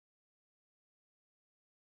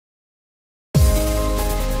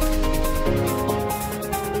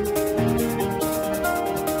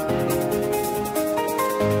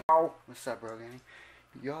Yo! What's up, bro gang?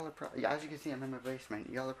 Y'all are probably, as you can see, I'm in my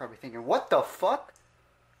basement. Y'all are probably thinking, what the fuck?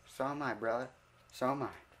 So am I, brother. So am I.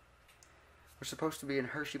 We're supposed to be in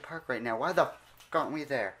Hershey Park right now. Why the fuck aren't we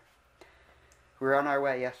there? We were on our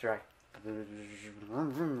way yesterday. We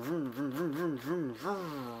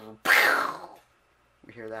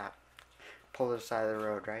hear that. Pull to the side of the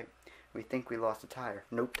road, right? We think we lost a tire.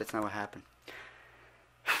 Nope, that's not what happened.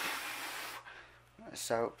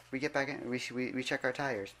 So we get back in, we check our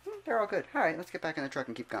tires. They're all good. Alright, let's get back in the truck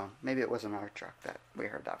and keep going. Maybe it wasn't our truck that we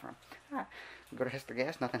heard that from. Alright, we go to hit the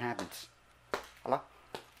gas, nothing happens. Hello?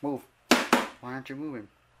 Move. Why aren't you moving?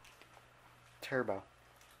 Turbo.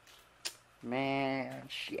 Man,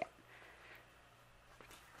 shit.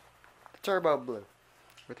 The turbo blew.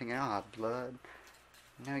 We're thinking, ah, blood.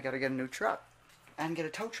 Now we gotta get a new truck. And get a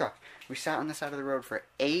tow truck. We sat on the side of the road for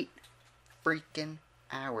 8 freaking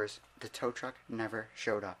hours. The tow truck never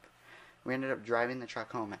showed up. We ended up driving the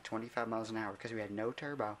truck home at 25 miles an hour because we had no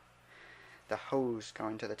turbo. The hose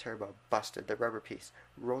going to the turbo busted, the rubber piece,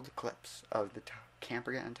 rolled the clips of the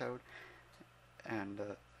camper getting towed, and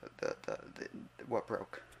what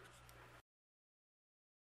broke.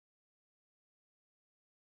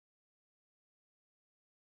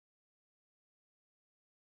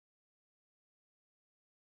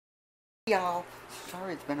 Y'all,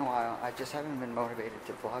 sorry it's been a while. I just haven't been motivated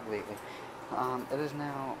to vlog lately. It is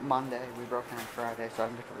now Monday. We broke down Friday, so I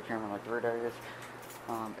haven't been to the camera in like 3 days.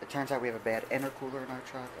 It turns out we have a bad intercooler in our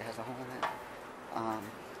truck. It has a hole in it.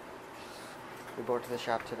 We brought it to the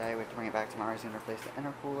shop today. We have to bring it back tomorrow and replace the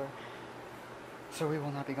intercooler. So we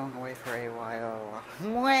will not be going away for a while.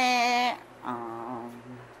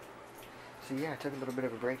 So yeah, I took a little bit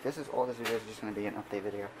of a break. All this video is just going to be an update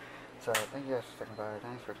video. So thank you guys for sticking by.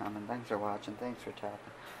 Thanks for coming. Thanks for watching. Thanks for tapping.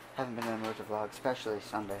 Haven't been in the mood to vlog, especially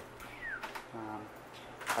Sunday.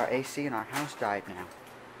 Our AC in our house died now.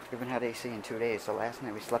 We haven't had AC in 2 days. So last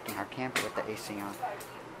night we slept in our camper with the AC on.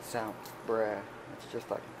 So, bruh, it's just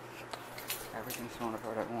like everything's falling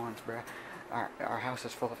apart at once, bruh. Our house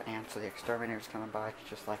is full of ants, so the exterminator's coming by. It's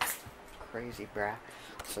just like crazy, bruh.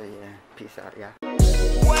 So yeah, peace out, yeah.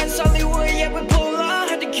 West Hollywood, yeah, we pull on.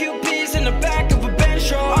 Had the QPs in the back of a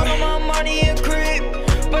bench roll. All of my money in crib,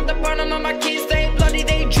 but the bottom of my keys stay bloody,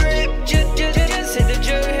 they drip. Just hit the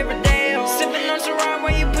jug every day. Sipping on Ciroc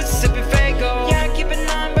while you put sipping Fago. Yeah, I keep it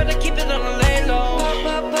on, but I keep it on the lay low.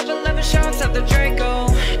 Pop 11 shots at the Draco.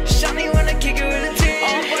 Shot me when I kick it with a team.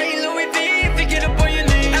 All white Louis V, if you get up on your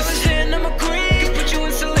knees. I was in, I'm a queen, can put you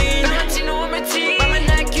in Celine. Valentino on my team, by my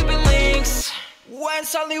neck, Cuban links.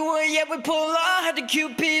 West Hollywood, yeah, we pull up. Had the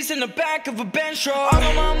QPs in the back of a bench roll. All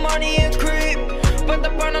of my money in crib, but the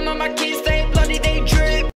bottom of my keys